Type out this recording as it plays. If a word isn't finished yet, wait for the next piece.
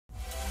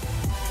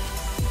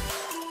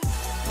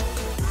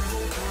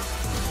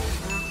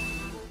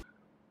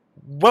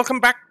Welcome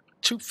back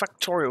to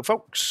Factorio,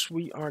 folks.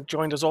 We are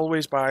joined as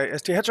always by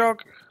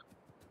STHedgehog.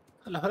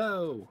 Hello,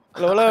 hello.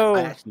 Hello, hello.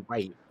 I actually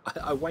waved.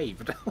 I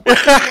waved.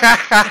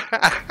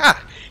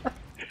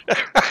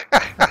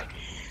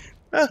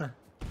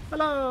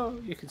 Hello.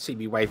 You can see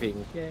me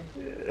waving.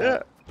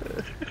 Yeah.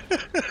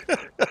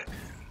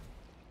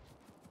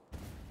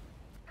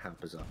 How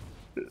bizarre.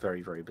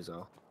 Very, very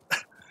bizarre.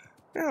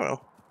 Oh.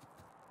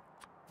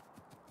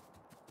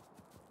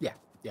 Yeah.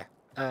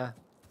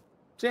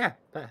 So yeah.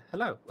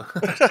 Hello.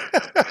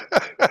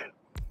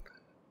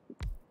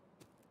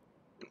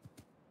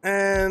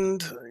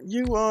 And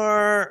you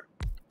are...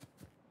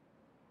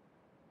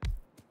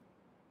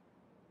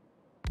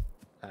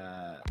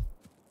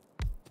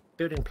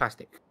 Building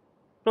plastic.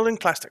 building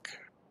plastic.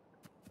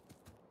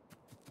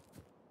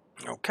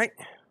 Okay.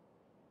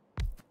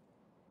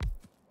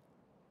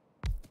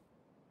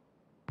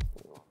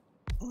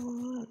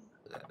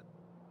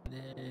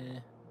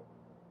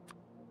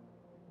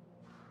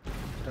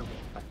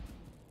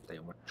 They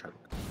don't want to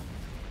choke.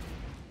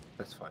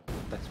 That's fine.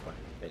 That's fine.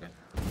 They don't.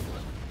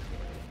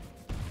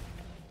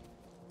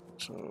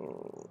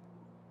 So...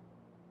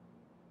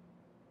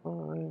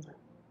 5,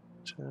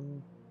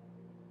 10...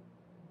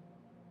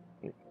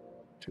 8,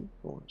 2,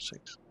 4,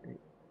 6, 8,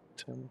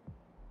 10,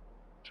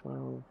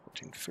 12,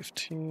 14,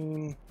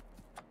 15,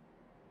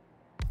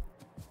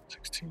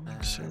 16,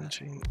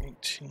 17,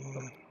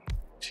 18,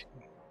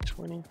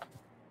 20,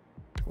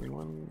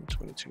 21,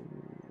 22,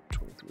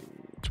 23,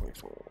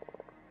 24,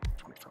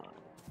 25.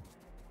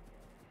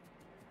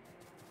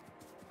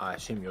 I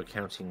assume you're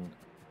counting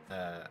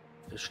the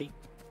sheep.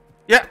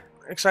 Yeah,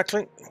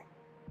 exactly.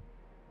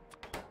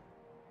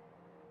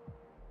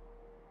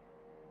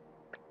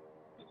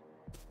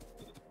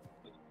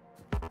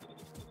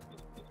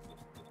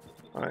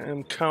 I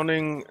am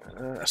counting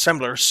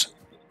assemblers.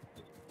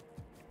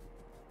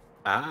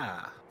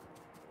 Ah.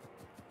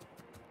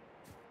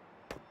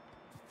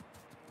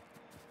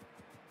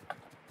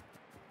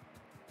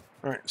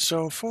 Alright,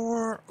 so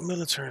for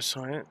military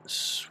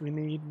science, we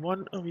need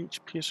 1 of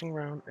each piercing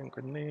round and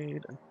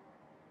grenade and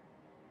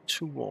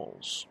 2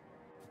 walls.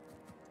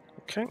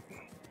 Okay.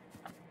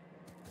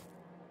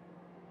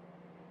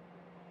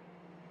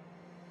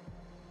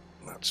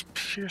 That's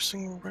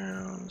piercing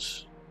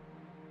rounds.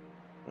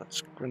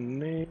 That's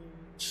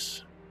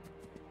grenades.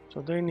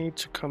 So they need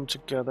to come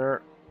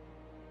together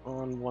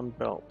on 1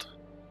 belt.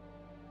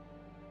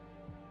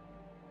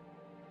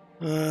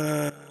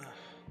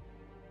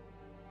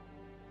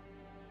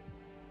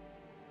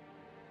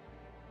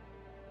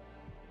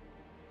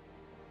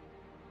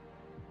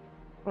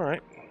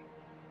 Alright.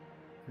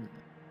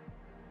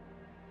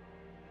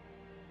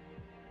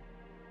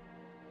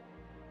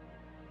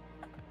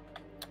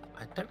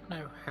 I don't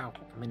know how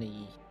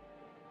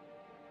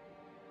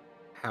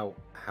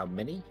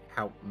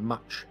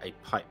much a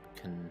pipe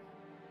can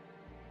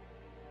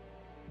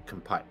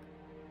pipe.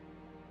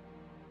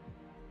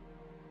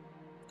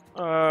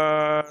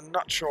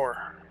 Not sure.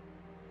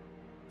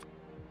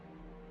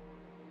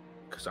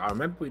 Because I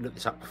remember we looked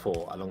this up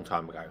before a long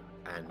time ago,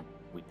 and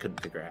we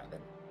couldn't figure it out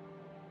then.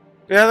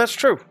 Yeah, that's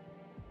true.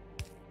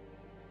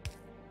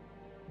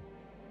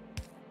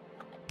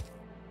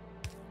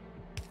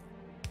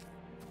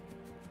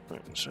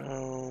 Right,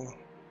 so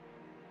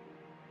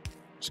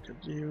let's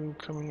get you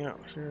coming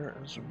out here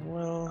as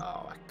well.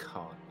 Oh, I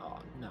can't. Oh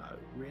no,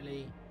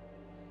 really?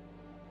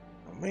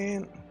 Oh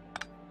man.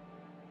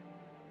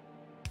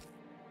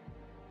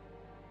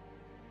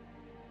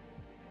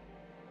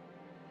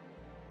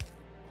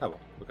 Oh well,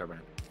 we'll go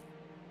around.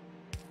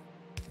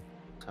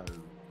 So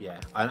yeah,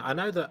 I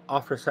know that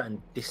after a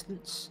certain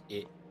distance,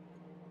 it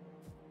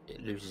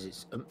loses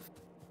its oomph.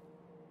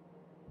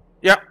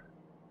 Yeah.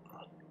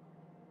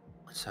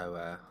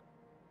 So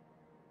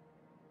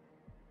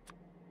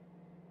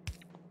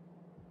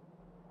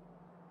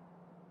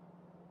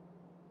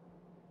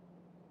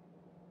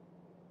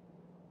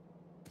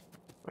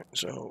Right,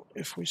 so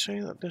if we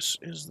say that this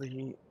is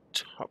the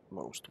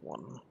topmost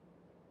line,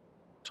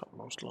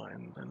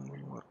 then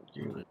we want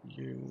we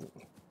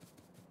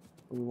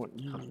want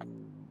you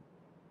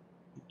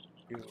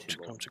to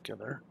come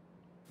together.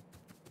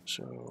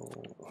 So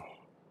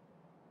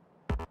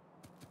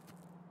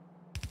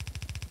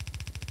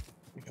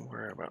we can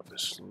worry about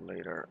this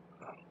later.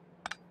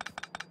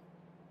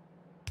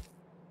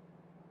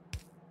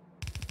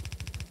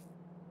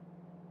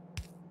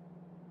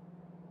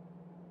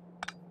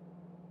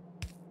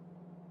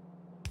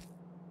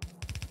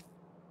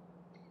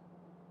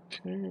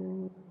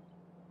 Okay.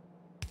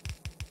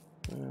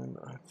 And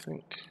I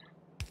think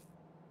I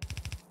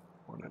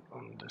want it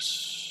on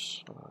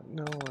this side.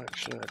 No,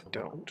 actually I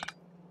don't.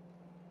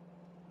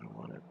 I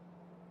want it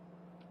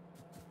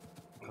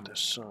on this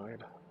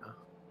side.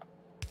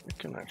 It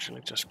can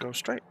actually just go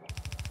straight.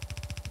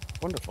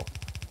 Wonderful.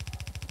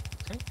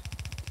 okay.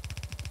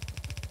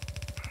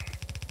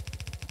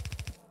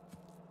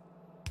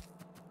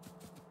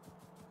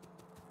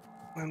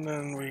 And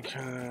then we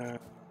can,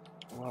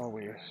 while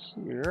we're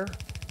here,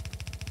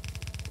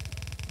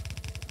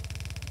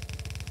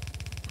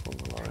 pull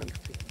the line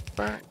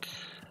back.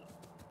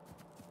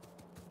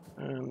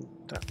 And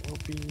that will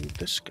be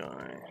this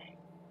guy.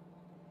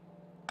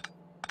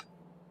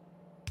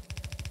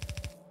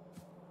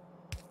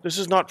 This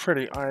is not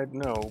pretty, I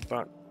know,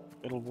 but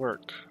it'll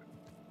work.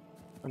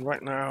 And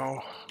right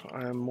now,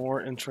 I am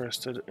more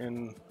interested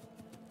in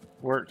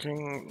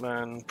working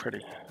than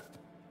pretty.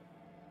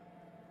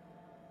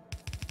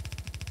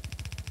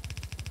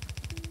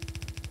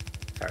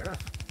 Fair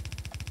enough.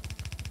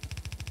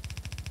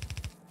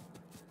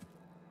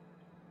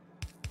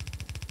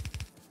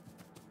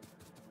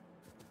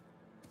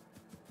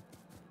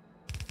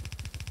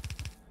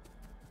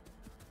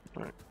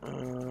 Right,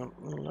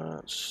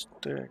 let's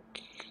stick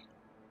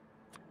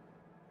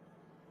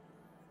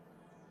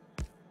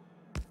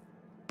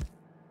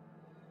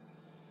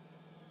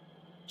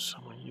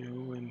some of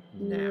you in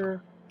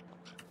here.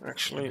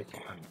 Actually, it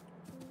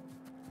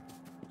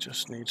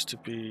just needs to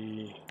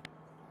be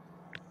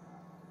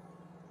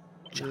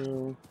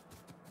you.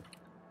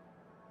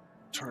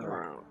 Turn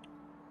around.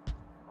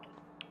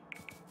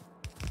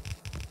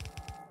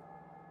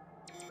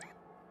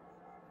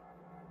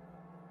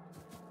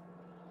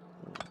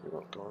 We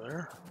won't go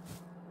there.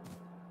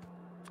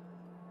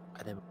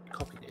 And then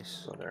copy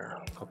this. Go there.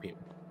 Copy it.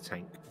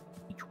 Tank.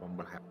 Each one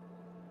will have.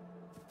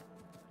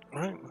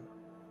 Right.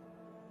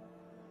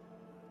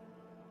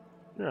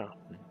 Yeah.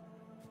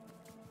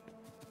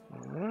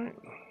 All right.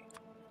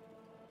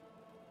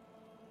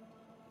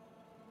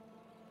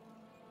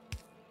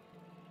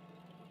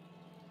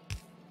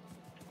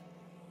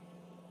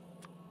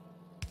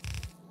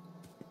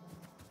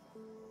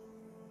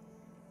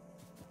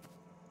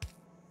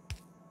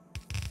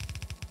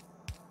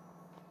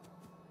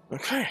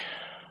 Okay.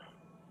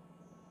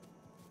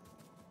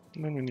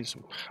 And then we need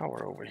some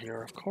power over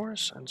here, of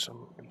course, and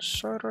some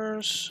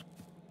inserters.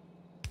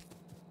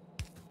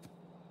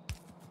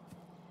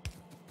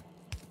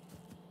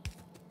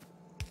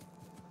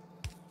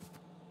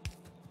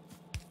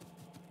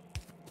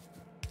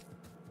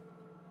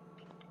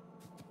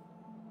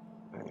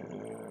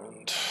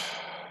 And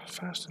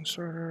fast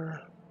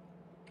inserter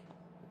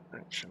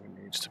actually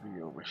needs to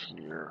be over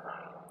here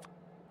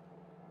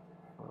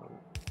on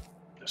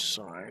this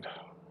side.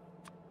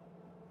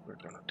 We're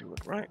gonna do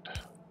it right.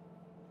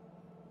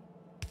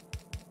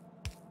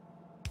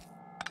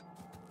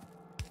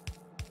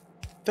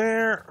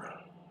 There.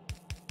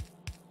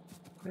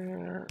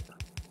 There.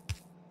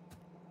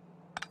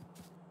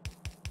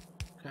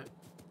 Okay.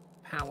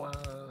 Power.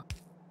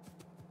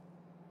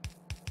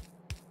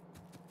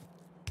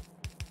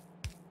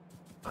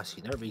 I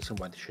see no reason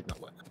why this should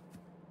not work.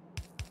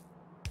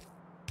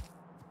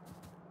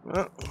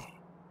 Well,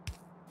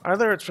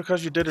 either it's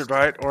because you did it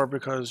right, or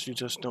because you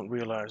just don't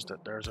realize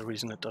that there's a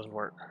reason it doesn't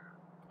work.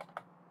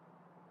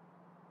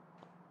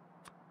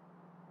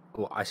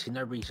 Well, I see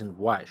no reason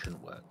why it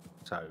shouldn't work.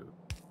 So,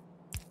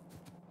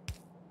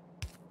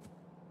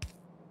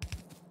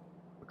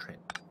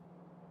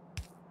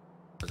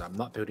 because I'm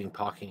not building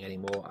parking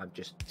anymore, I'm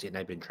just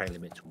enabling train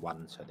limit to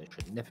 1, so there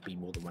should never be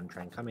more than 1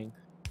 train coming.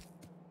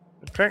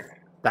 Okay.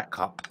 That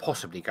can't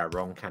possibly go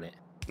wrong, can it?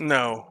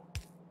 No.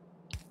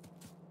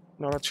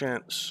 Not a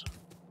chance.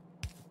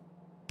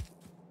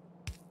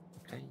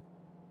 Okay.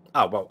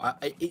 Oh, well,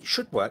 it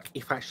should work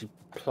if I actually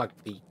plug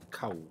the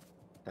coal.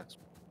 That's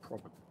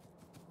probably.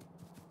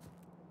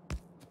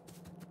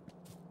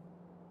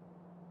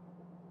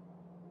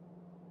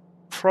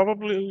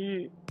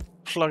 Probably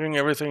plugging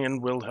everything in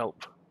will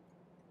help.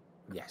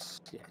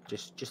 Yes, yeah,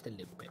 just a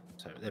little bit.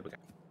 So there we go.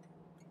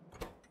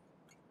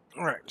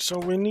 Alright, so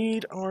we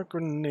need our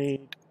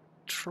grenade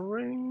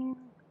train.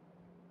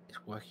 It's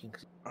working.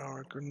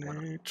 Our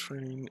grenade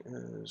train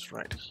is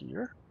right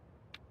here.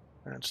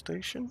 Add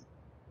station.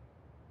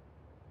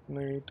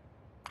 Grenade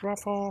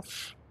drop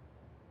off.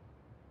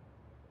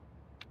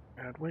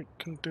 Add wait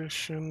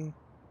condition.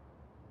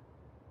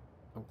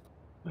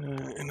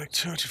 In like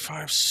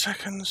 35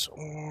 seconds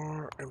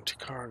or empty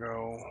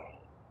cargo.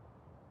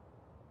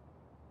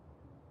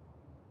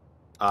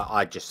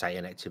 I'd just say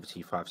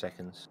inactivity 5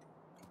 seconds.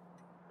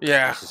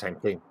 Yeah. It's the same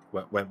thing.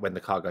 When the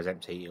cargo's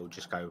empty, it'll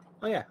just go,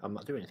 oh yeah, I'm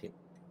not doing anything.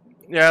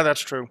 Yeah,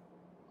 that's true.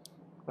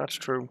 That's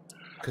true.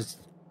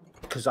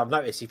 Because I've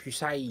noticed if you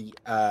say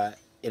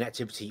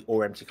inactivity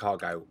or empty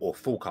cargo or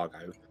full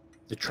cargo,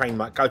 the train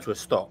might go to a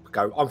stop,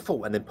 go, I'm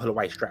full, and then pull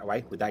away straight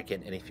away without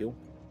getting any fuel.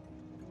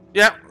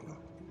 Yeah.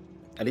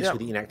 At least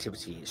with the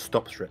inactivity, it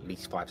stops for at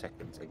least 5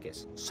 seconds and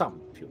gets some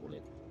fuel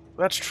in.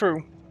 That's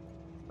true.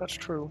 That's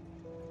true.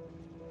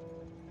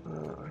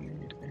 I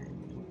need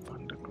an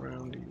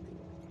underground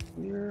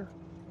here.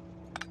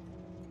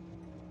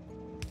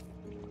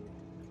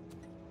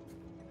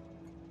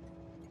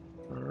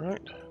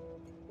 Alright.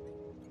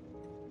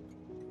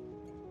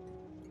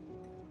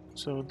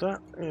 So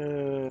that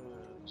is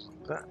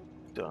that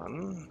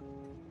done.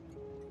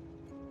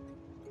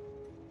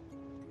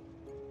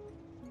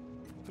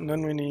 And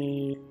then we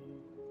need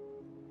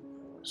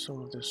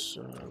some of this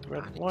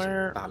red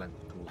wire. Balance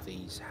all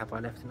these. Have I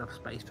left enough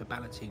space for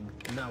balancing?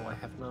 No, I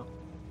have not.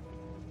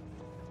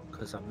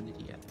 Because I'm an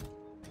idiot.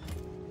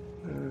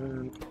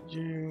 And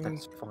you.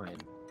 That's fine.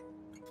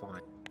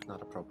 Fine.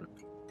 Not a problem.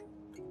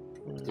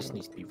 This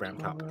needs to be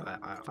ramped up.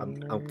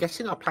 I'm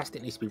guessing our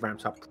plastic needs to be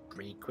ramped up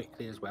pretty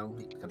quickly as well.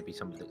 It's going to be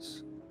something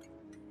that's...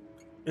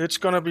 It's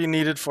going to be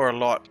needed for a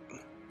lot.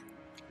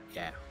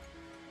 Yeah.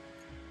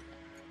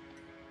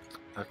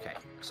 Okay,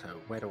 so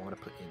where do I want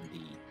to put in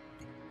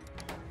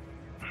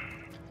the...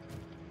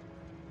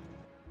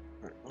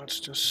 Right, let's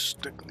just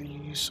stick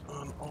these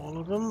on all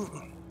of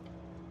them.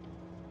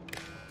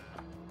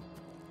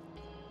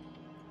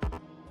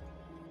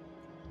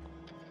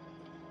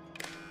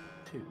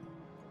 Two.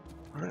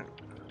 Alright,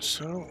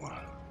 so...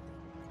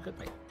 Good,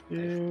 mate.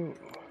 You...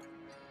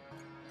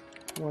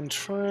 One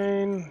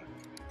train.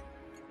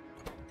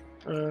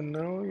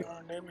 No,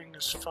 your naming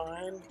is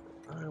fine.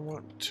 I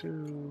want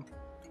to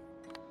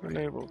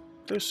enable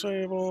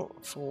disable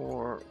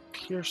for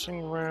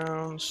piercing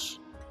rounds.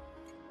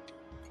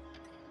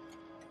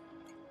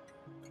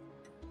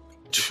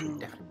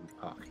 Definitely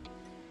park.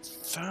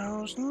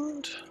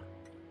 2,000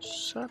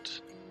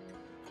 set.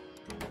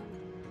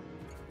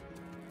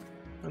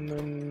 And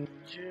then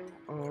you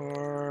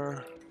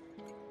are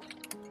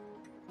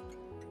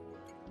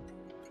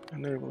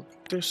enable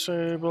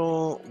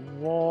disable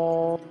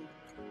wall.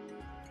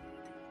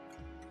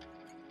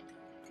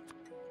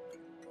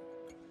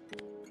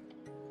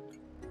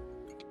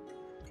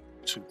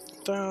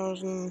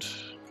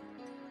 $2,000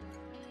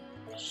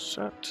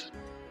 set.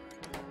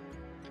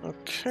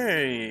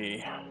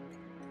 Okay.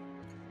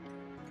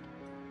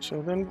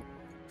 So then,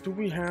 do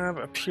we have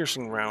a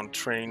piercing round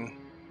train?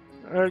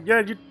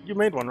 Yeah, you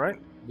made one,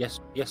 right? Yes,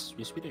 we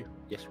do.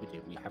 Yes, we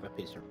do. We have a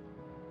piece of...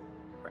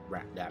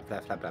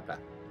 Blah.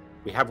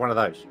 We have one of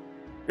those.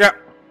 Yeah.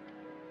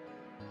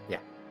 Yeah.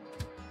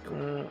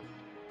 Cool.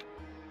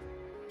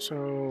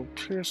 So,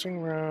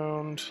 piercing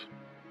round.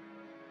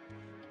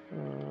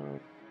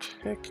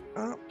 Pick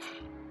up.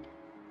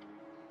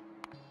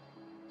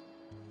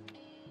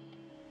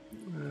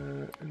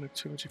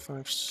 Inactivity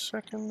 5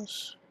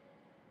 seconds.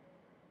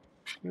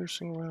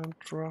 Piercing round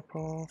drop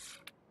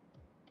off.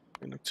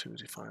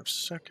 Inactivity 5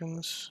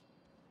 seconds.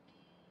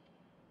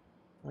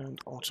 And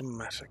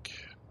automatic.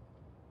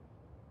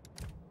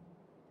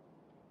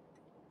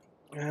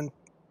 And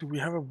do we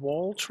have a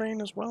wall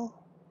train as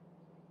well?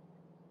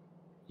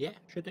 Yeah,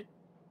 should do.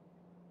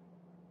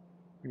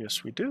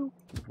 Yes, we do.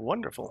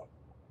 Wonderful.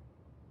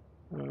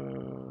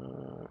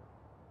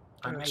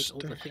 I made all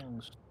the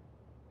things.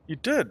 You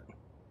did?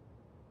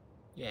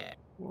 Yeah.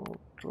 We'll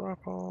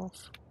drop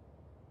off.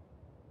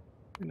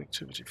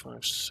 Inactivity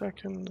 5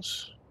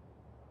 seconds.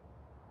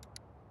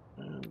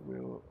 And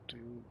we'll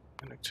do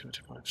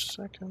inactivity 5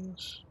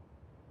 seconds.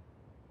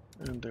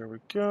 And there we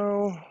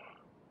go.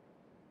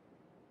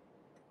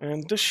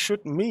 And this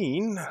should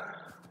mean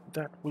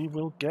that we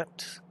will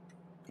get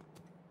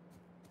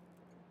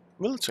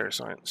military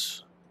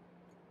science.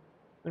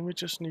 Then we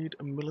just need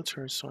a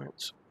military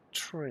science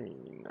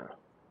train,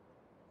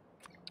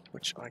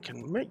 which I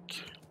can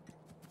make.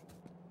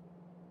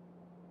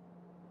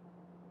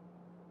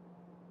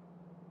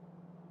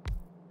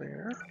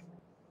 There.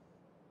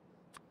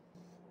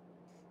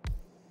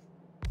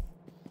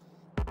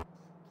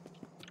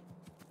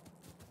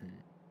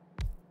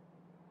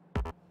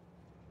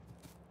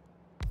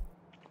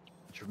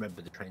 Just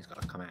remember the train's got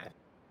to come out.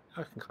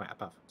 Oh, it can come out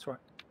above. It's all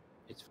right.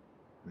 It's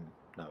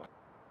no.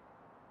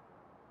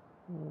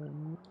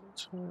 Do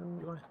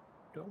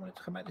I want it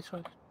to come out this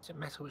way? Does it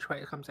matter which way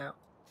it comes out?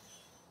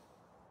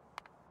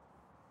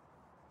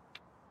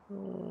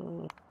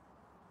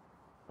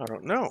 I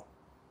don't know.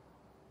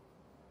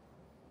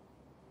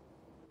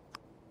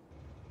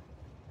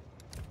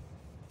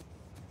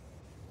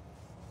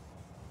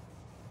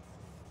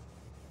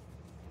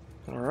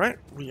 Alright,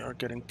 we are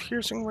getting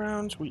piercing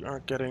rounds, we are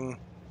getting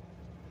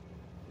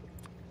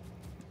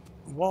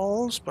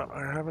walls, but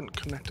I haven't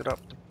connected up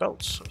the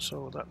belts,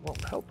 so that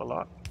won't help a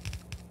lot.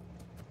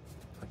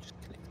 I just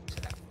connect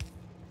it out.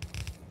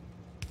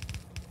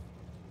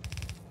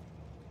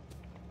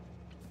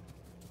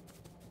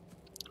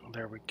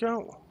 There we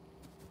go.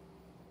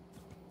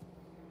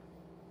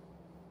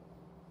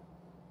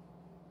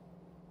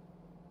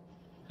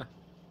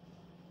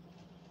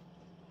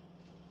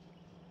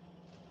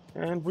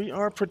 And we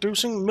are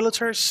producing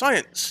military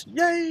science.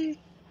 Yay!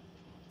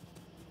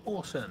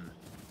 Awesome.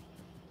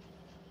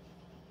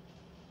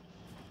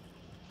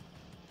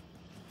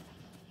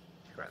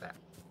 Try that.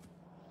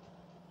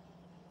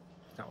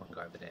 That one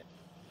go over there.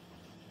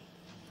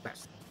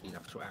 That's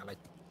enough to sort out later.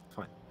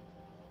 Fine.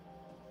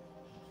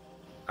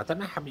 I don't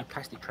know how many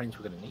plastic trains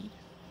we're going to need.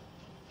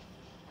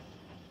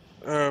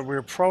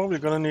 We're probably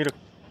going to need a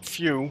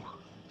few.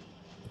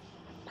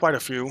 Quite a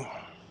few.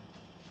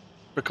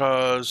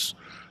 Because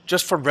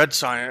just for red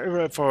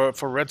for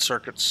red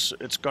circuits,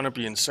 it's going to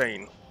be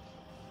insane.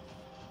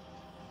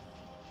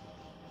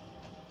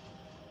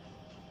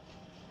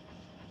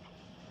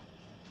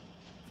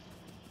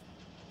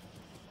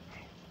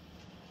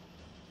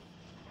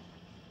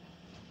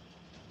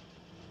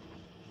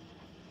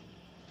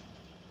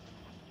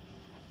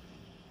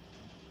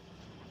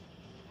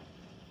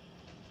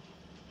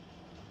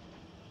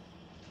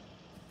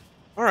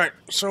 Alright,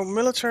 so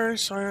military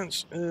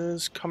science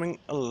is coming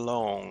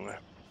along.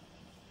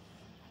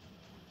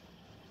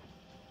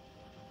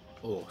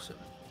 Awesome.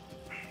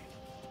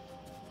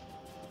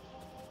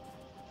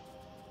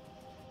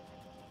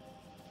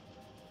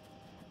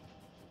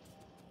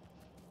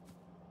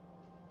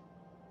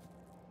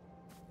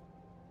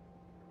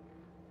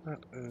 That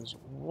is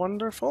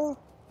wonderful.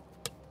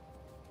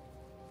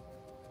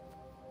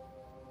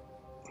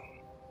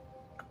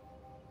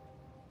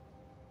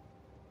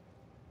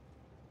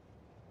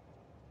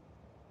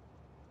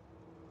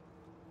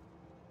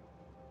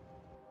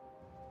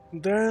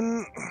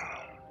 Then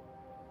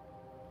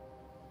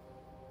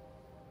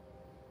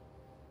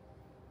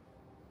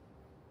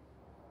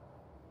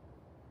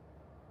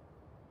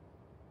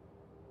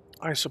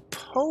I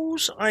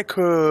suppose I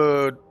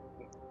could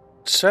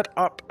set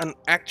up an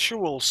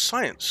actual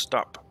science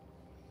stop,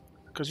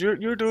 because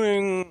you're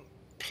doing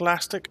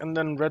plastic and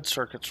then red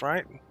circuits,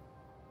 right?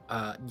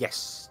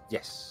 Yes.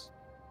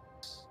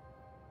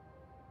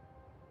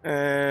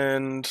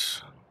 And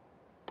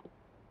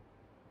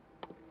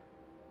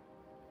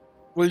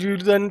will you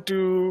then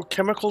do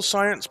chemical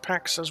science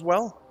packs as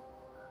well?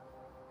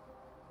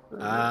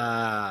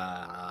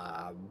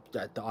 I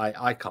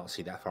can't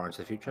see that far into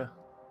the future.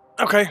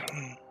 Okay.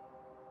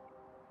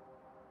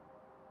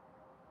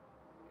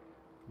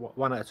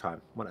 One at a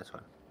time. One at a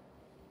time.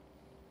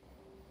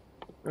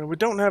 We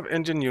don't have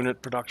engine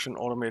unit production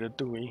automated,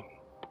 do we?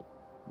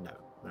 No,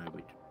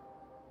 we don't.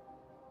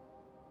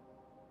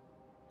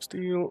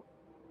 Steel,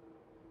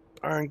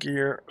 iron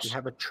gear. We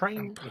have a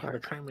train. We have a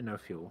train with no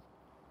fuel.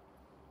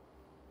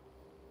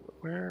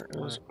 Where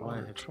is Why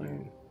our have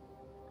train? you?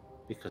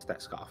 Because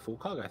that's got a full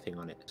cargo thing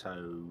on it.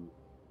 So,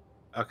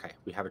 okay,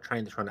 we have a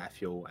train that's run out of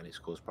fuel and it's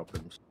caused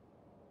problems.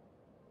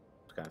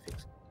 Let's go and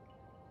fix it.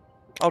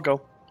 I'll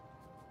go.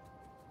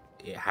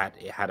 It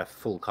had a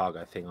full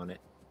cargo thing on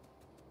it.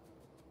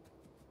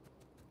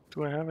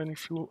 Do I have any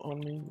fuel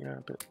on me? Yeah,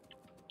 a bit.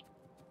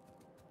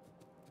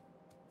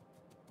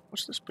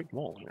 What's this big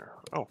wall here?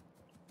 Oh.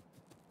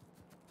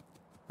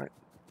 Right.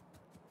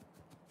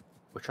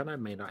 Which I know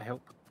may not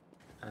help.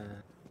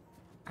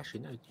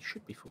 Actually, no, you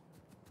should be full.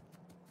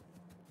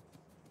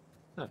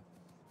 No,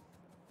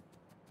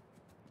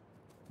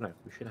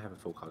 we shouldn't have a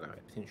full cargo.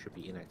 Everything should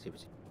be in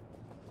activity.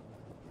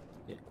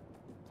 Yeah.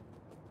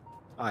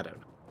 I don't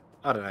know.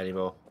 I don't know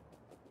anymore.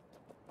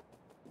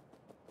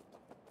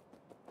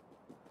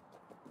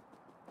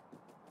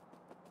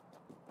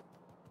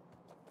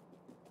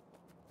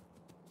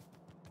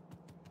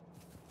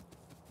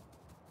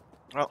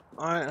 Well,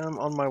 I am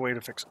on my way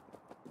to fix it.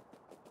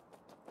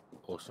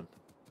 Awesome.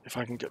 If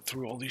I can get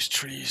through all these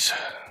trees.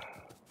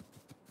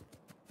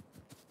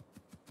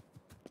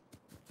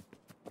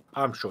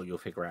 I'm sure you'll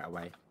figure out a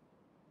way.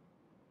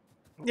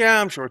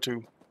 Yeah, I'm sure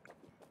too.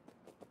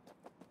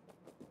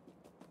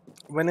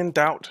 When in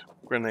doubt,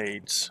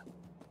 grenades.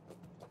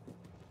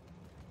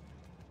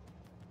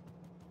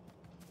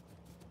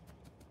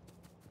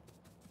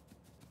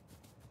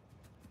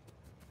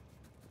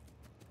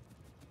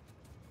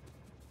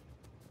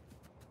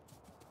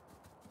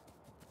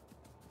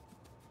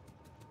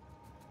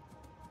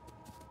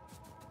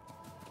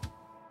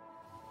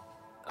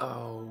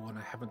 Oh, and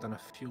I haven't done a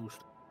fuel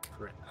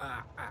for it.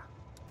 Right.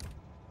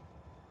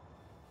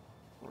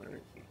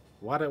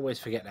 Why do I always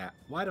forget that?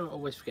 Why do I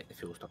always forget the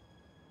fuel stop?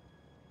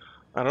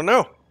 I don't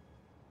know.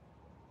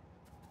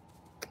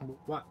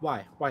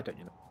 Why? Why don't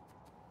you know?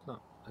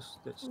 No,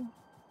 that's...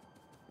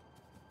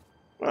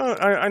 Well,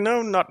 I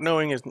know not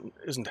knowing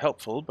isn't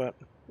helpful, but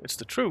it's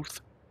the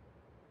truth.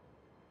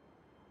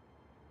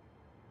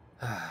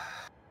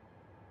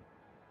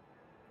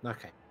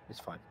 Okay, it's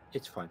fine.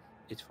 It's fine.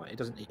 It's fine. It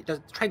doesn't. The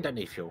train don't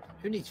need fuel.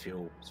 Who needs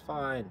fuel? It's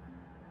fine.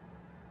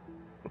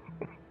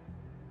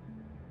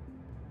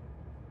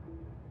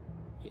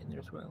 Get in there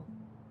as well.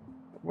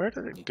 Where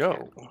did it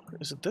go?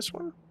 Is it this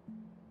one?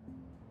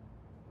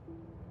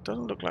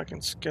 Doesn't look like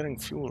it's getting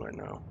fuel right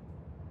now.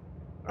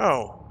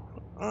 Oh,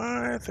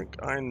 I think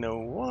I know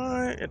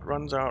why it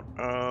runs out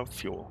of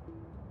fuel.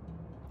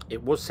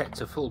 It was set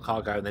to full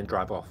cargo and then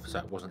drive off, so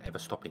it wasn't ever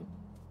stopping.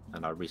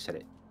 And I reset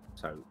it,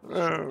 so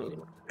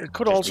it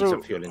could just also need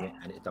some fuel in it,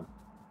 and it's done.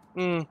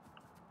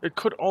 It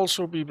could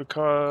also be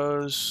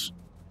because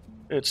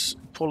it's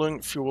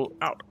pulling fuel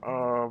out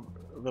of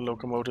the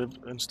locomotive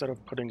instead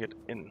of putting it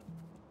in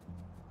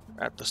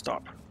at the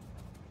stop.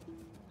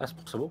 That's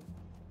possible.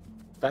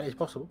 That is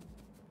possible.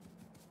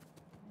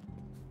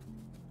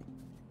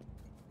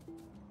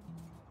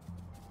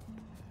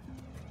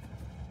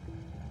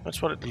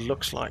 That's what it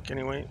looks like,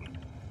 anyway.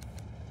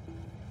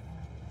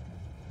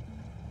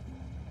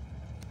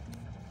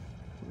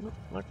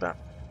 Like that.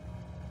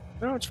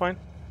 No, it's fine.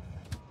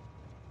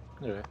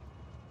 Okay.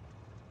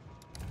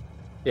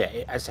 Yeah,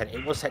 as I said,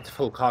 it was set to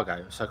full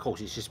cargo, so of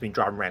course it's just been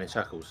driving around in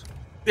circles.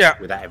 Yeah.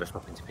 Without ever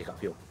stopping to pick up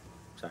fuel.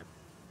 So.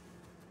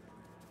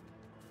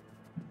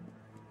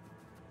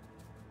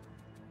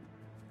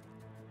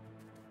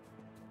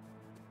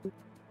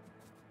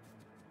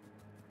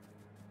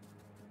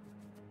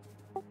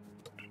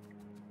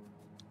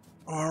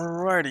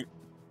 Alrighty.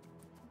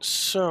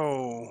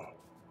 So,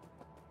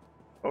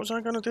 what was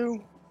I gonna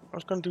do? I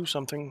was gonna do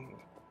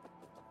something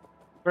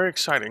very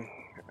exciting,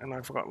 and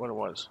I forgot what it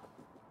was.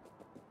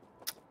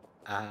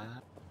 I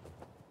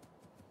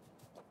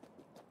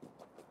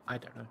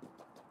don't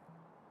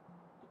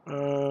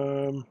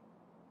know.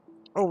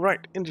 Oh,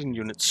 right, engine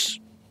units.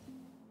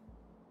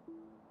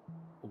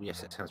 Oh,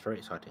 yes, that sounds very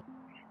exciting.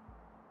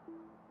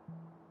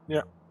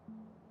 Yeah,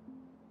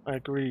 I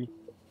agree.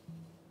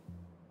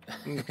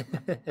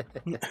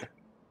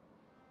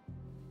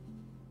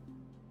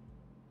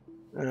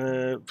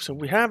 So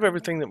we have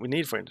everything that we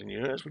need for engine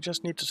units. We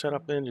just need to set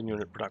up the engine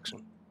unit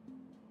production.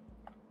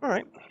 All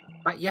right.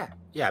 But yeah,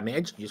 I mean,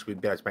 engine units we've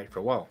been able to make for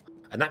a while.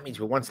 And that means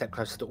we're one step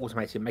closer to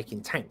automating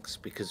making tanks,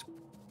 because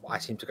I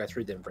seem to go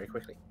through them very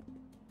quickly.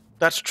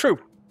 That's true.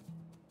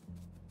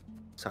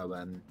 So,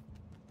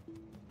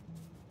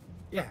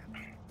 yeah,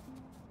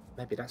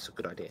 maybe that's a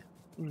good idea.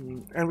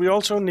 And we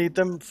also need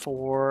them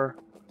for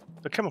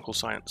the chemical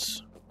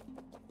science.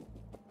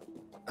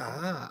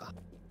 Ah.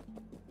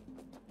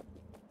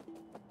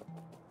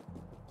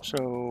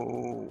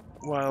 So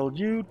while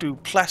you do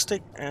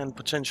plastic and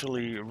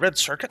potentially red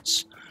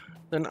circuits,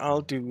 then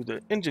I'll do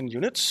the engine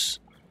units.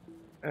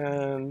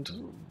 And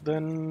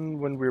then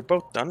when we're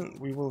both done,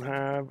 we will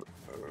have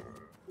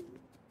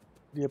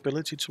the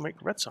ability to make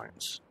red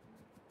science.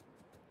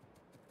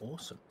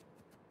 Awesome.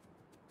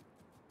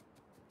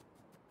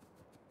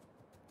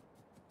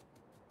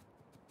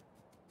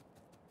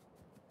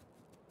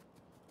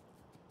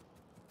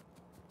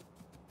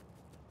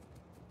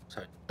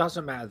 So it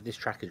doesn't matter this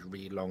track is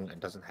really long and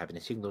doesn't have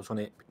any signals on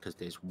it, because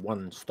there's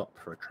one stop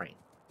for a train.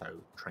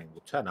 So train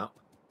will turn up,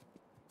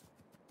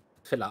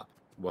 fill up,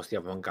 whilst the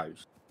other one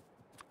goes.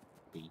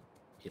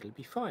 It'll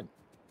be fine.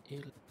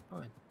 It'll be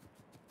fine.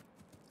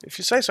 If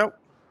you say so.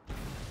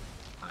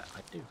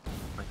 I do.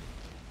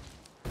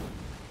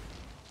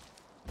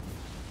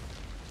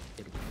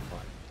 It'll be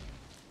fine.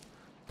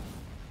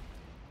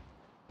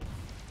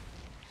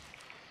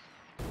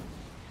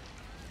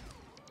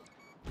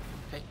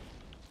 Okay.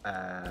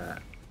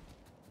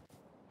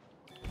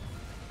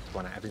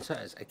 One out of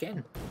inserters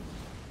again.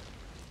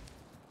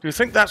 Do you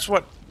think that's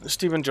what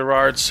Steven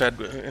Gerrard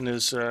said in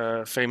his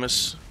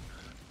famous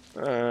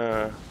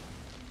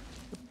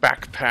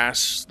back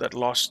pass that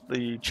lost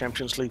the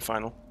Champions League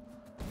final?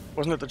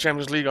 Wasn't it the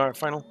Champions League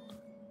final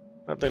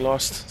that they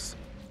lost?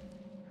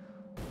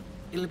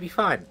 It'll be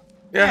fine.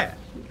 Yeah.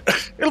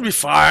 It'll be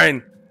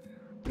fine.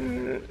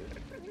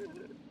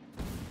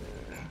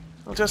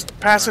 I'll just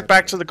pass it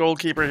back to the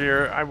goalkeeper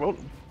here. I won't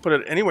put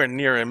it anywhere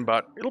near him,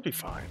 but it'll be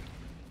fine.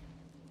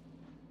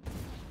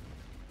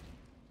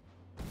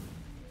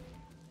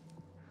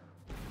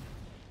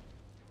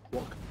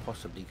 What could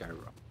possibly go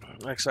wrong?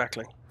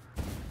 Exactly.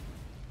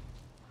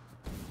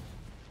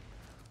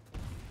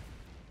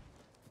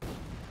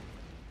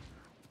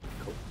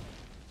 Cool.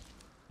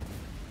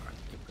 Right,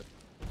 good.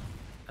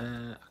 I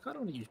kind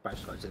of want to use both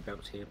sides of the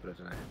belts here, but I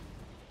don't know.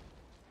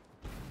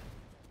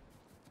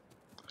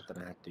 I don't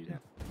know how to do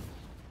that.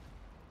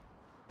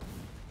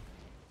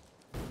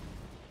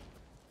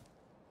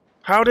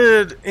 How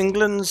did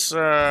England's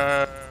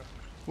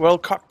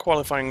World Cup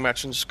qualifying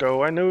matches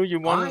go? I know you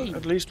won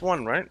at least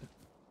one, right?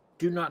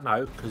 Do not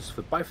know, because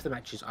for both of the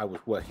matches I was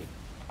working.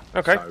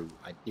 Okay. So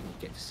I didn't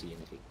get to see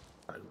anything.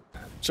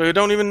 So you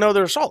don't even know the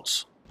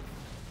results?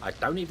 I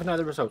don't even know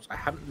the results. I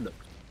haven't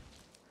looked,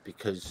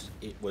 because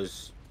it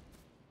was...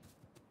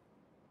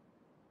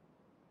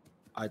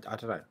 I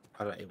don't know.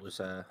 It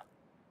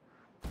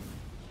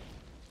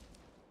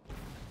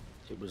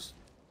was...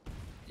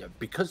 Yeah,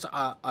 because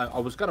I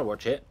was going to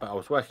watch it, but I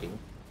was working,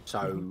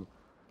 so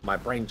my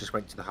brain just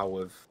went to the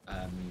whole of,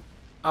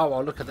 oh,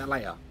 I'll look at that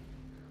later.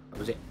 That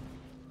was it.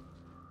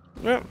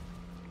 Yeah.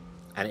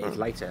 And it is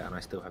later, and I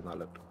still have not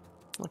looked.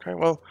 Okay,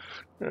 well,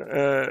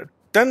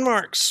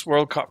 Denmark's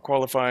World Cup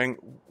qualifying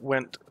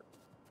went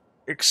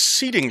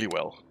exceedingly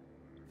well.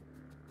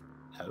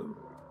 Oh.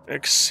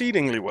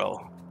 Exceedingly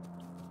well.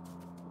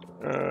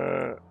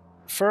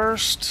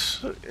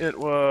 First, it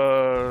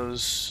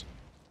was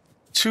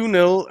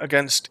 2-0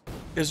 against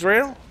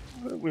Israel.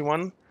 We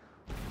won,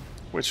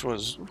 which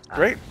was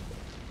great.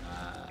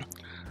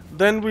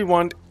 Then we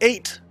won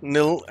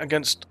 8-0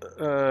 against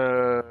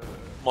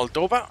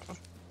Moldova.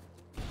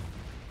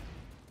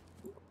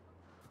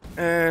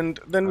 And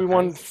then we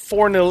won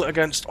 4-0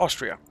 against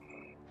Austria.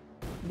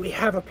 We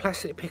have a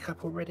plastic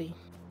pickup already.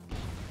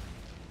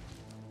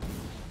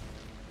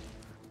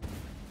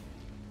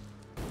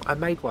 I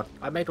made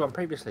one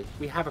previously.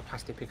 We have a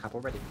plastic pickup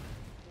already.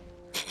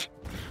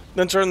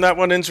 Then turn that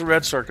one into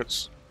red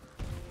circuits.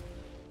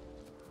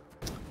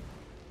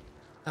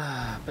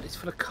 But it's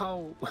full of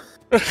coal.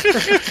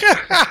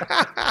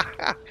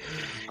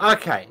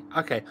 Okay.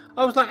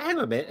 I was like, hang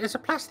on a minute. It's a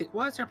plastic.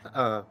 Why is there?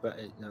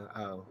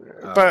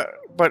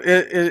 But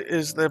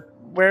is the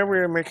where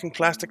we're making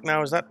plastic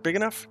now? Is that big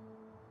enough?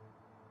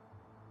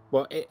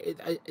 Well,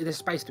 there's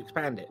space to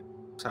expand it.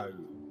 So,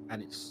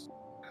 and it's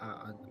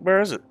Where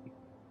is it?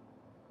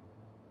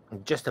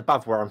 just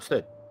above where I'm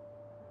stood.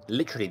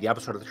 Literally the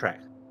other side of the track.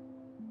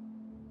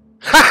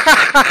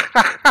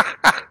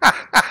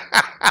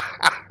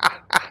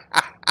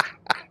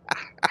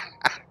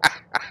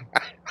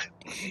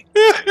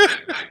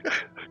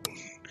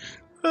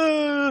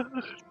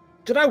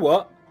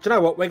 you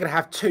know what? We're going to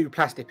have 2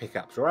 plastic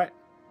pickups, all right?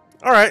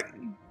 All right.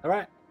 All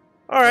right.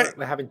 All right.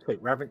 We're having 2.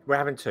 We're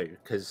having 2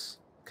 because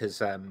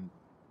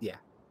yeah.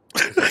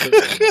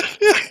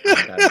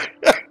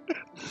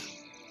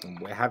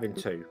 We're having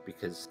 2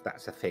 because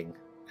that's a thing,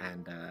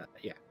 and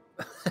yeah.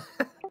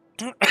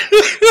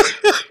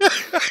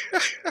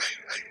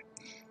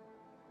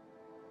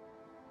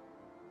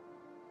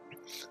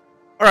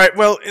 All right.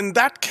 Well, in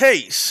that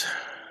case,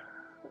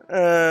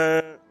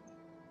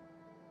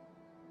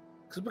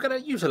 Because we're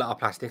going to use a lot of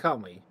plastic,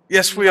 aren't we?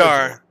 yes, we Loads of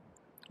are. it.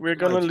 We're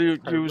going to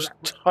use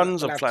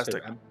tons of have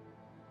plastic. 2, and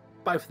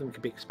both of them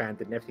could be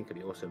expanded, and everything could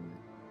be awesome.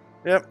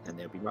 Yep. And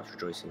there'll be much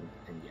rejoicing,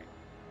 and yeah.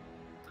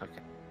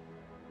 Okay.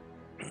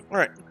 All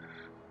right.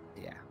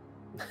 Yeah.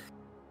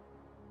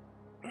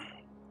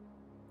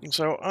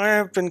 So I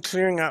have been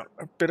clearing out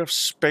a bit of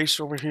space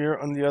over here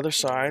on the other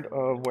side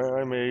of where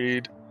I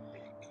made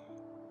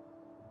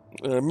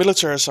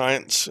military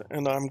science,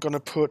 and I'm going to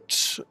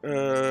put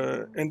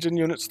engine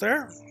units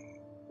there.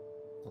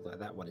 Although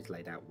that one is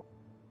laid out.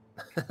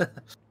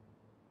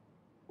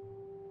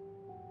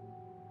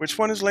 Which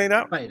one is laid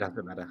out? But it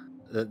doesn't matter.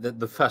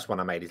 The first one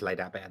I made is laid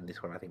out better than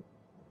this one, I think.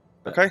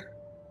 But, Okay.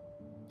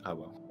 Oh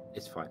well,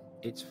 it's fine.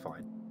 It's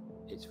fine.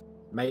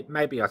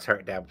 Maybe I'll tear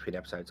it down between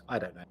episodes. I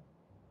don't know.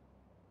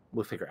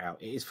 We'll figure it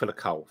out. It is full of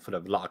coal, full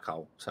of a lot of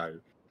coal. So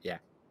yeah.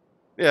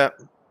 Yeah.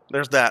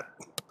 There's that.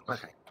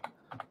 Okay.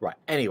 Right.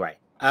 Anyway,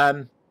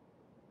 what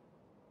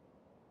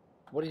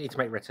do you need to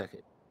make red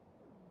circuit?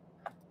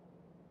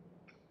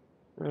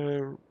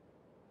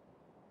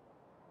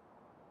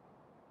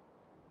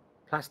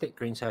 Plastic,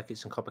 green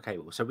circuits, and copper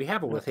cable. So we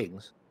have all the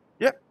things.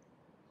 Yep.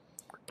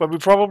 But we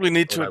probably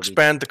need to Although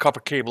expand the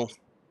copper cable.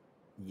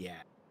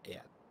 Yeah,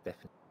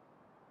 definitely.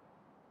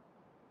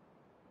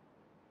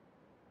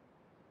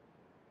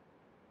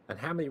 And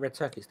how many red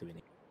circuits do we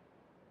need?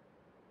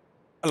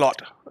 A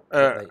lot.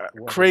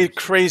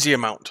 Crazy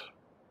amount.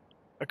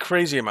 A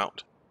crazy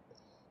amount.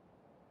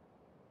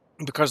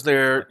 Because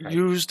they're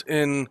used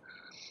in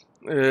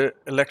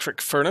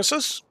electric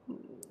furnaces,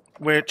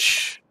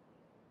 which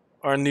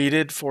are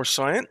needed for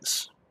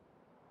science.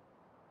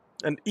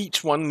 And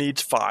each one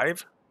needs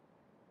 5.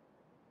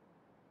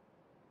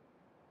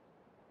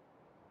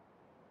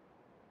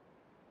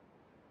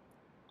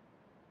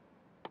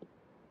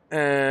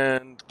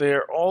 And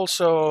they're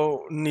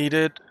also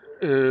needed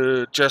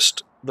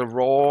just the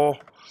raw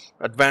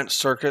advanced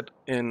circuit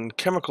in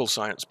chemical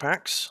science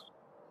packs.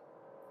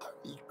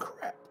 Holy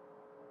crap.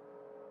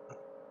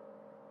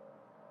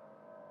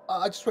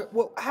 I just went,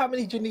 well, how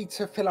many do you need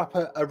to fill up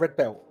a red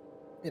belt?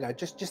 You know,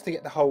 just to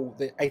get the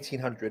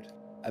 1800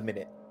 a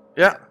minute.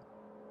 Yeah.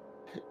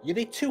 You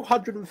need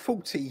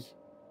 240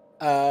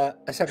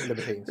 assembly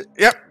machines.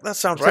 Yep, that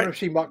sounds right. Assembly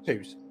machine Mark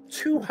IIs.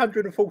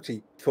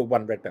 240 for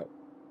 1 red belt.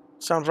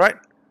 Sounds right.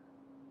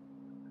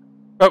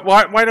 But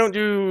why don't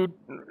you...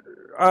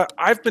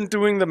 I've been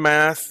doing the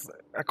math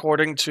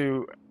according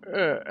to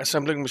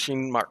assembling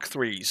machine Mark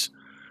IIIs,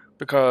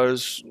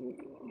 because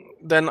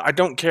then I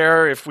don't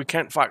care if we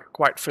can't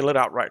quite fill it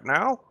out right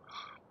now,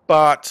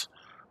 but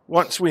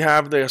once we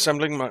have the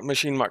assembling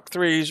machine Mark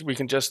IIIs, we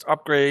can just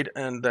upgrade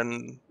and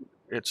then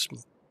it's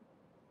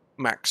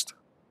maxed.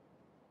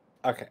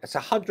 Okay, it's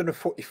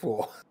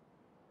 144.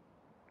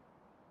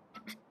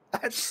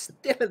 That's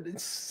still an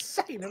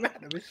insane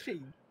amount of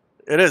machines.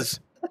 It is.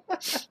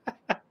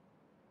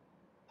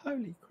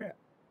 Holy crap.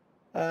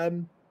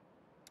 And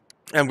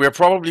we're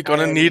probably going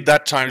to need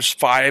that times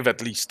 5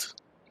 at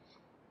least.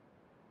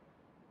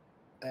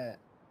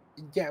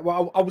 Yeah,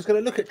 well, I was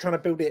going to look at trying to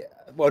build it,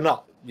 well,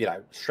 not,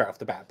 straight off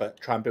the bat, but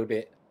try and build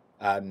it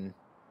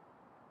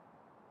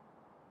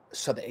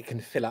so that it can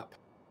fill up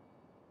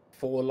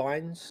 4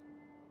 lines.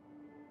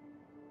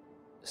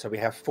 So we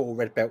have 4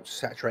 red belts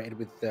saturated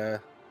with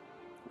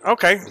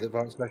with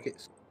advanced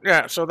circuits.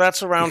 Yeah, so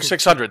that's around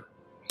 600.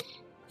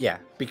 Yeah,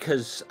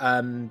 because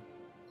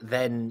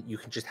then you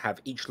can just have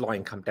each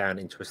line come down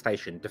into a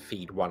station to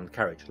feed 1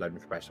 carriage loading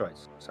for both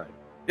sides. So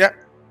yeah,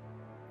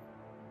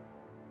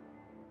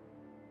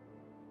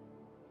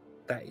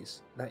 that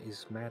is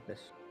madness.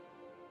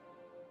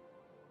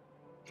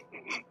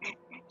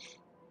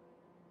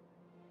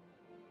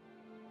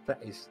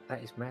 That is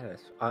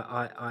madness.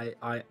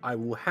 I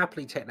will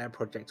happily take that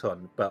project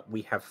on, but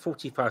we have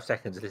 45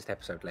 seconds of this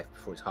episode left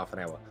before it's half an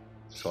hour,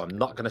 so I'm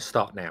not going to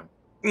start now.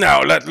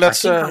 No,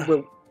 let's.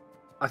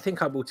 I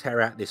think I will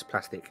tear out this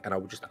plastic and I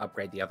will just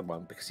upgrade the other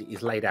one because it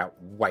is laid out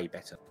way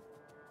better.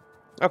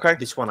 Okay.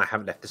 This one I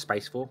haven't left the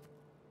space for,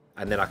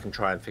 and then I can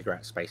try and figure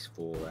out space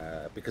for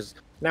because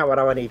now I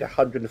know I need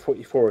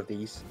 144 of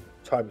these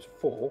times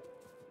 4.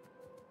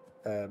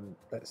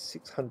 That's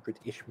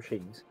 600-ish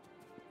machines.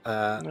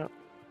 Yeah.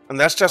 And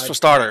that's just for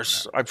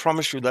starters. I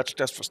promise you, that's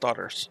just for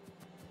starters.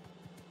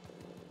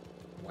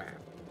 Wow.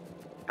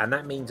 And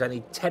that means I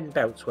need 10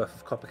 belts worth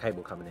of copper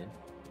cable coming in.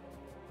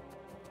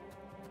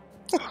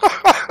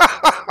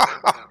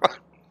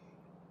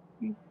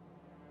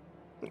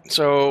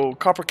 So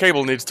copper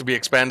cable needs to be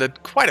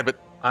expanded quite a bit.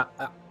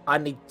 I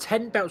need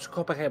 10 belts of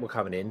copper cable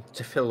coming in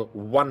to fill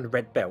 1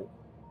 red belt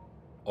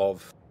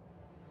of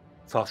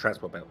fast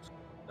transport belts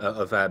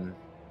of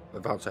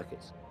advanced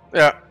circuits.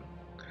 Yeah.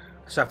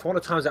 So if I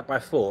want to times that by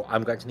 4,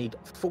 I'm going to need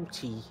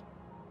 40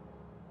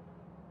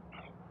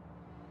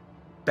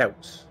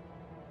 belts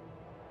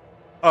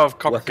Of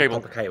copper worth cable.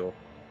 of copper cable.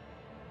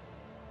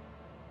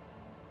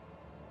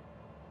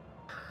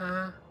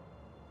 Huh?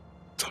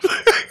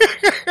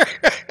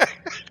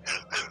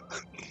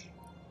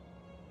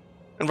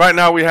 And right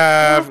now we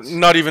have What?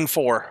 not even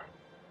 4.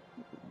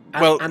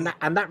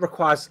 And that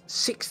requires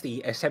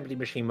 60 assembly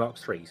machine Mark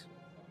IIIs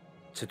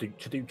to do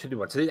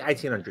one. To do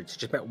 1800s,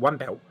 just about one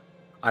belt.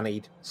 I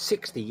need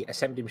 60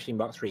 assembly machine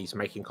Mark IIIs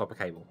making copper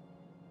cable.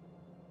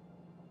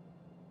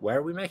 Where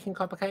are we making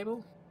copper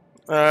cable?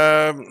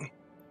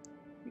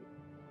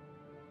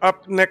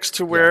 Up next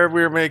to where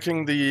we're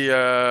making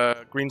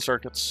the green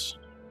circuits.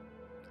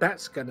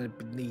 That's going to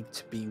need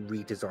to be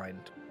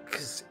redesigned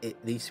because it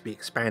needs to be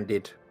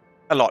expanded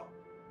A lot.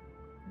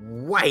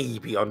 way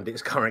beyond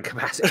its current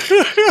capacity.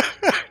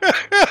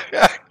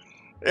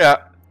 Yeah.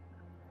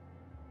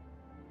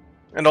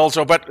 And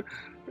also, but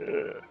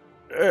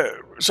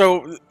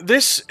so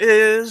this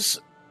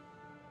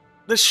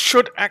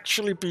should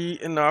actually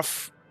be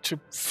enough to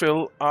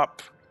fill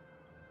up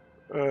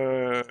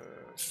 4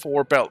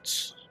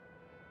 belts.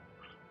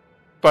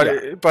 But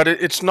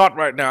it's not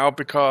right now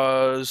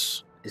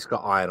because it's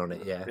got iron on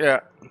it. Yeah.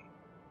 Yeah.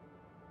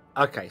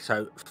 Okay,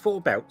 so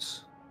 4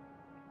 belts.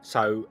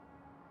 So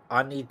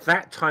I need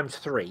that times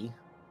 3.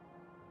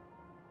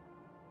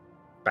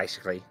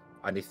 Basically,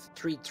 I need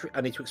three.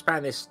 I need to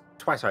expand this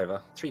twice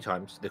over, 3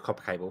 times the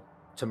copper cable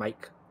to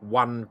make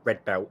 1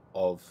 red belt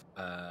of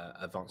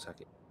advanced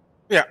circuit.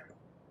 Yeah.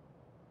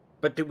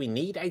 But do we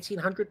need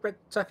 1800 red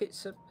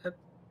circuits a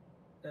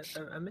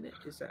minute?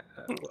 Is that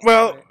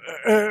well?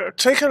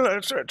 Take a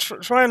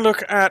try and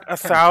look at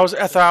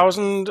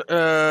 1,000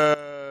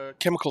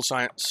 chemical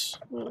science.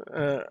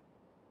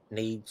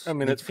 Needs a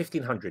minute. Needs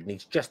 1500.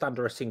 Needs just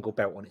under a single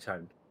belt on its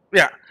own.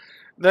 Yeah.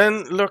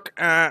 Then look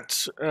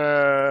at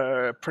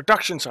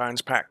production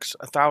science packs.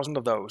 1,000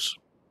 of those.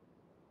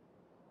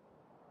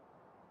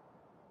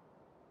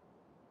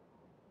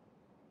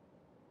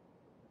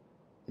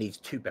 Needs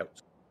 2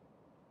 belts.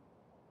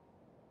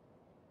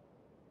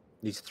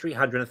 Needs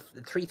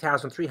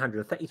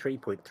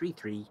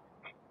 3,333.33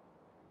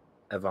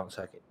 advanced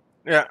circuit.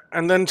 Yeah,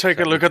 and then take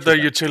a look at the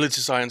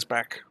utility science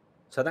pack.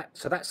 So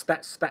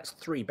that's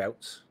 3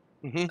 belts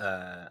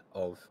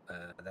of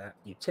that.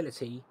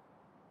 Utility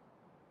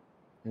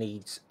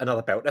needs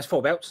another belt. That's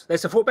 4 belts.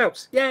 There's the 4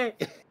 belts. Yay!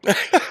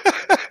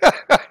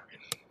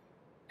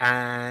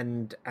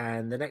 and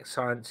the next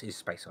science is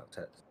space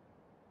science.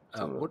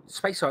 What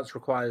space science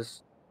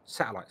requires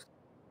satellites.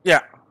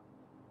 Yeah.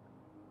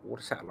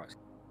 What are satellites?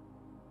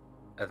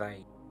 Are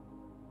they?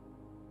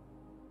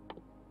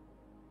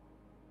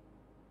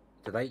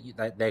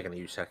 They're going to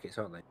use circuits,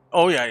 aren't they?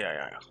 Oh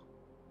yeah.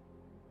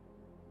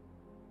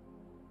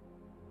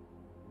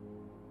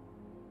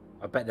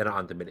 I bet they're not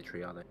under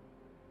military, are they?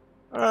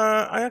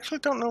 I actually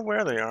don't know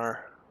where they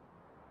are.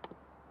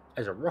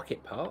 There's a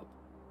rocket part.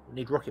 You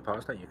need rocket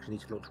parts, don't you? Because you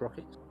need to launch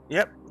rockets.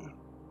 Yep.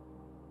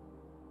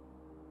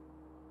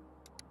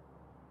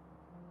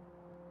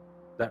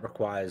 That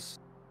requires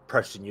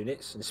processing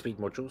units and speed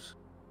modules,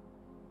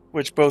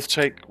 which both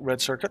take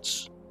red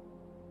circuits.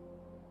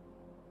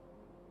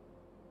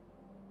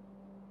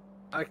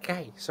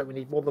 Okay, so we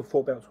need more than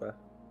 4 belts worth.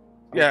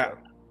 Yeah.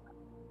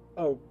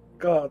 Oh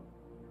God.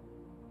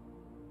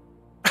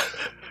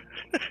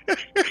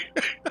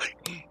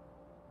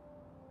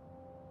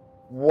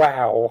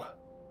 Wow.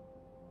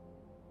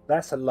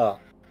 That's a lot.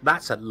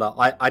 That's a lot.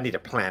 I need a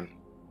plan.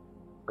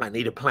 I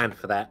need a plan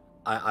for that.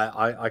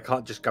 I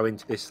can't just go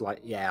into this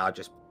like, no.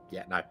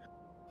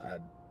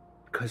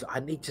 Because I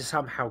need to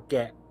somehow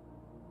get...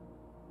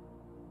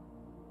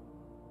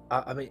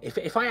 I mean,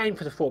 if I aim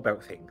for the 4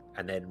 belt thing,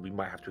 and then we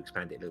might have to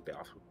expand it a little bit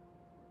after.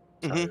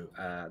 So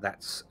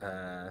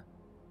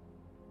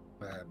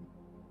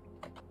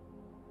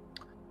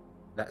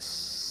that's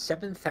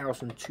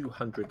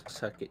 7,200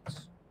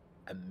 circuits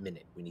a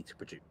minute we need to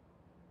produce.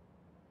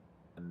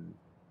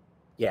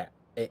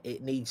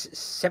 It needs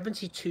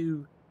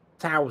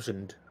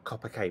 72,000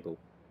 copper cable.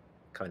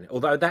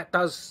 Although that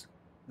does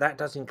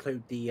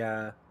include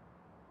the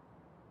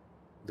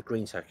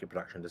green circuit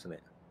production, doesn't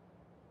it?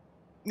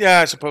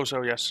 Yeah, I suppose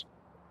so. Yes.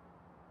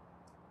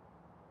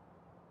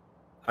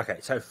 Okay,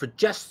 so for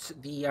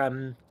just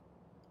the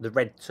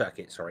red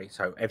circuit, sorry,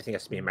 so everything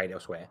has to be made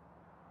elsewhere.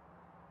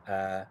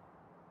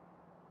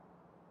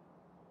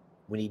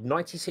 We need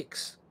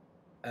 96.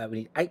 We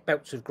need 8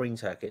 belts of green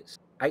circuits,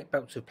 8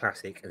 belts of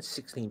plastic, and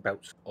 16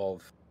 belts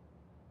of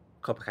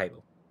copper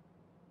cable.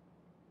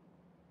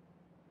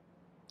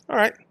 All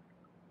right.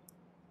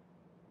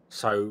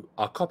 So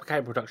our copper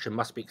cable production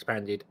must be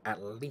expanded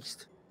at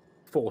least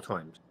 4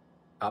 times,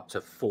 up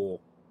to 4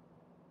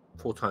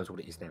 times what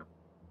it is now.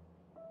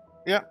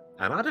 Yeah.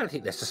 And I don't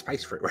think there's a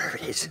space for it wherever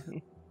it is.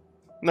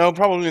 No,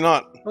 probably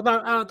not. Well,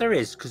 no, there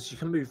is, because you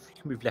can move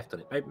left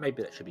on it.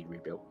 Maybe that should be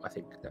rebuilt. I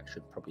think that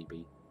should probably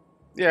be.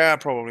 Yeah,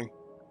 probably.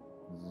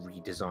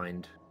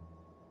 Redesigned.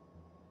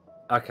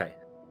 Okay.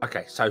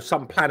 Okay, so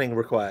some planning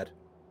required.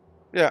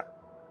 Yeah.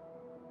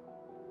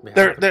 We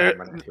There, have to there,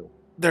 run fuel.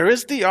 there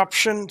is the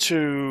option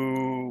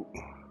to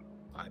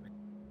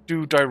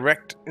do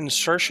direct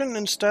insertion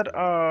instead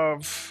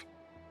of...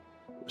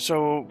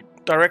 So,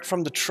 direct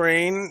from the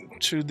train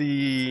to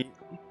the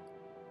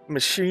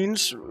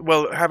machines.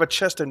 Well, have a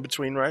chest in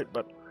between, right?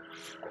 But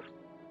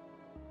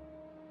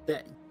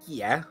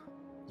Yeah.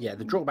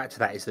 The drawback to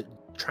that is that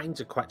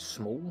trains are quite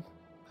small.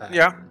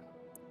 yeah.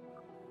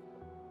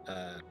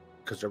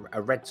 Because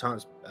a red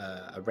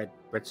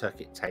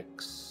circuit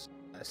takes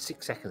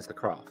 6 seconds to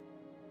craft.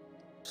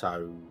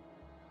 So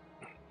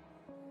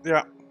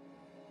Yeah.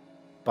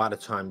 by the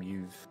time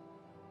you've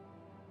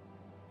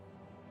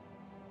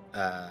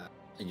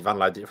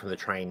unloaded it from the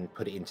train,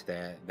 put it into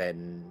there,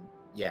 then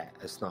yeah,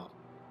 it's not.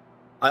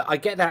 I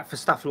get that for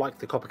stuff like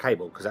the copper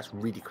cable because that's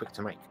really quick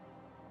to make.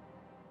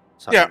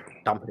 So Yeah.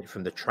 dumping it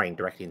from the train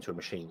directly into a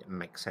machine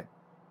makes sense.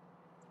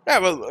 Yeah,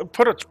 well,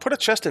 put a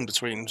chest in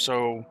between,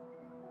 so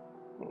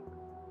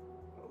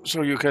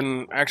you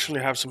can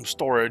actually have some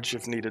storage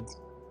if needed.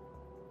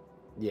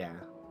 Yeah,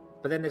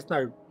 but then is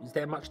there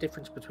much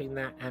difference between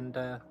that and?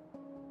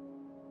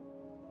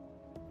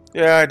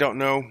 Yeah, I don't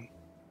know.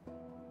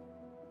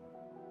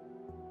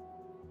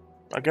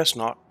 I guess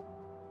not.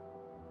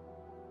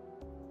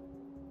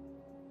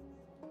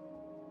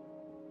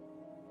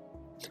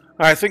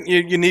 I think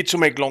you need to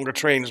make longer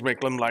trains, make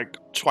them like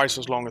twice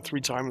as long or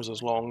 3 times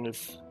as long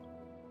if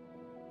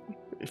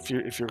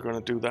you're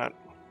gonna do that.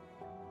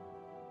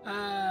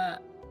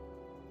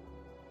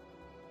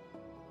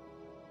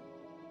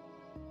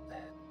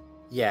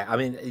 Yeah, I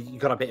mean, you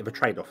got a bit of a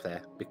trade-off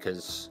there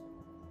because,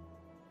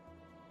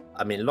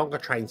 I mean, longer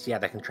trains, yeah,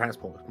 they can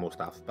transport more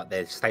stuff, but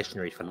they're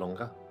stationary for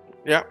longer.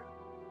 Yeah.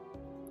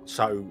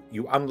 So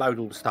you unload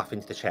all the stuff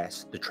into the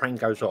chest, the train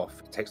goes off,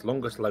 it takes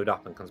longer to load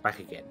up and comes back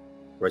again.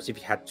 Whereas if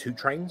you had 2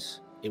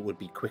 trains, it would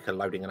be quicker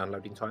loading and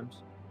unloading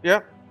times.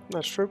 Yeah,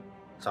 that's true.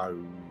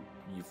 So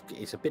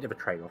it's a bit of a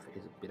trade-off.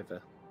 It's a bit of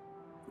a.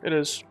 It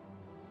is.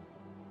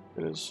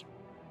 It is.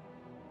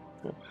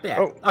 Yeah.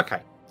 Oh.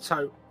 Okay.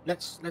 So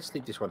let's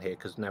leave this one here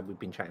because now we've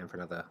been chatting for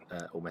another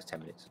almost 10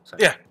 minutes. So,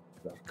 yeah.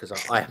 Because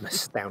I am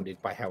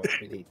astounded by how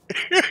it really.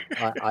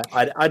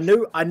 I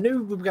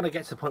knew we were going to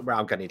get to the point where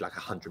I'm going to need like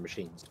 100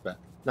 machines, but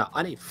no,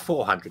 I need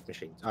 400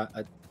 machines.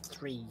 I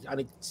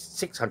need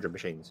 600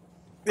 machines.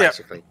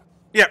 Basically.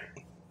 Yeah.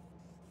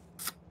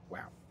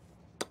 Wow.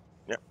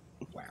 Yeah.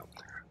 Wow.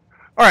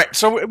 All right,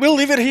 so we'll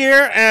leave it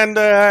here and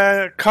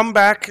come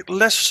back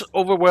less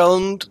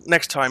overwhelmed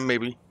next time,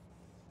 maybe.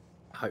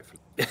 Hopefully.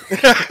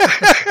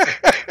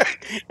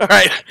 All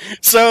right,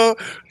 so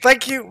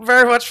thank you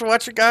very much for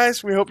watching,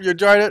 guys. We hope you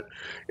enjoyed it.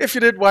 If you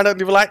did, why not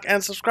leave a like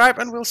and subscribe,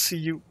 and we'll see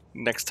you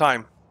next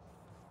time.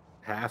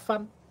 Have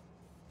fun.